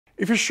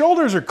If your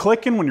shoulders are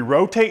clicking when you're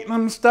rotating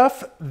them and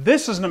stuff,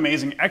 this is an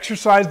amazing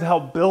exercise to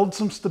help build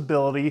some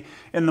stability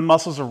in the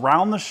muscles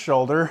around the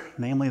shoulder,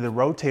 namely the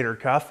rotator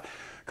cuff.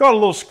 Call it a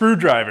little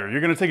screwdriver.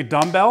 You're gonna take a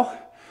dumbbell.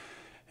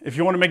 If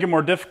you want to make it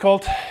more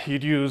difficult,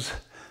 you'd use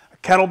a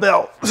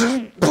kettlebell.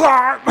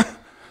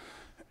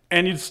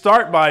 And you'd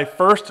start by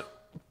first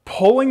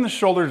pulling the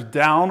shoulders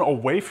down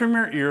away from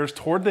your ears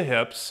toward the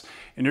hips,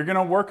 and you're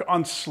gonna work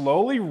on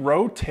slowly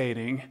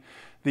rotating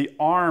the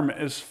arm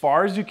as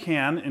far as you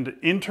can into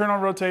internal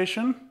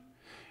rotation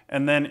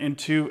and then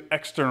into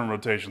external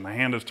rotation. The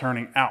hand is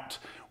turning out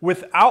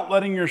without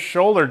letting your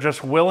shoulder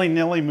just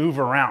willy-nilly move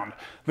around.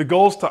 The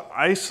goal is to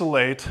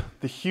isolate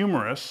the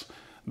humerus,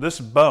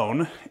 this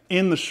bone,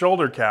 in the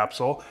shoulder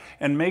capsule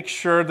and make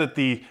sure that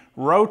the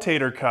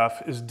rotator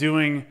cuff is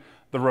doing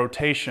the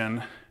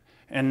rotation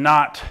and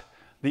not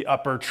the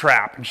upper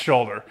trap and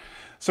shoulder.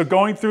 So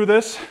going through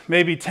this,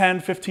 maybe 10,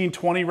 15,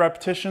 20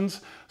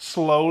 repetitions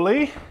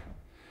slowly,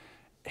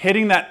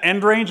 hitting that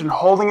end range and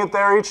holding it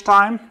there each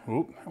time,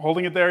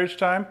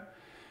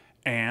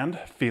 and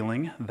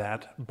feeling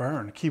that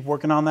burn. Keep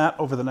working on that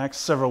over the next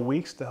several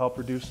weeks to help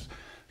reduce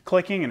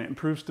clicking and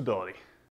improve stability.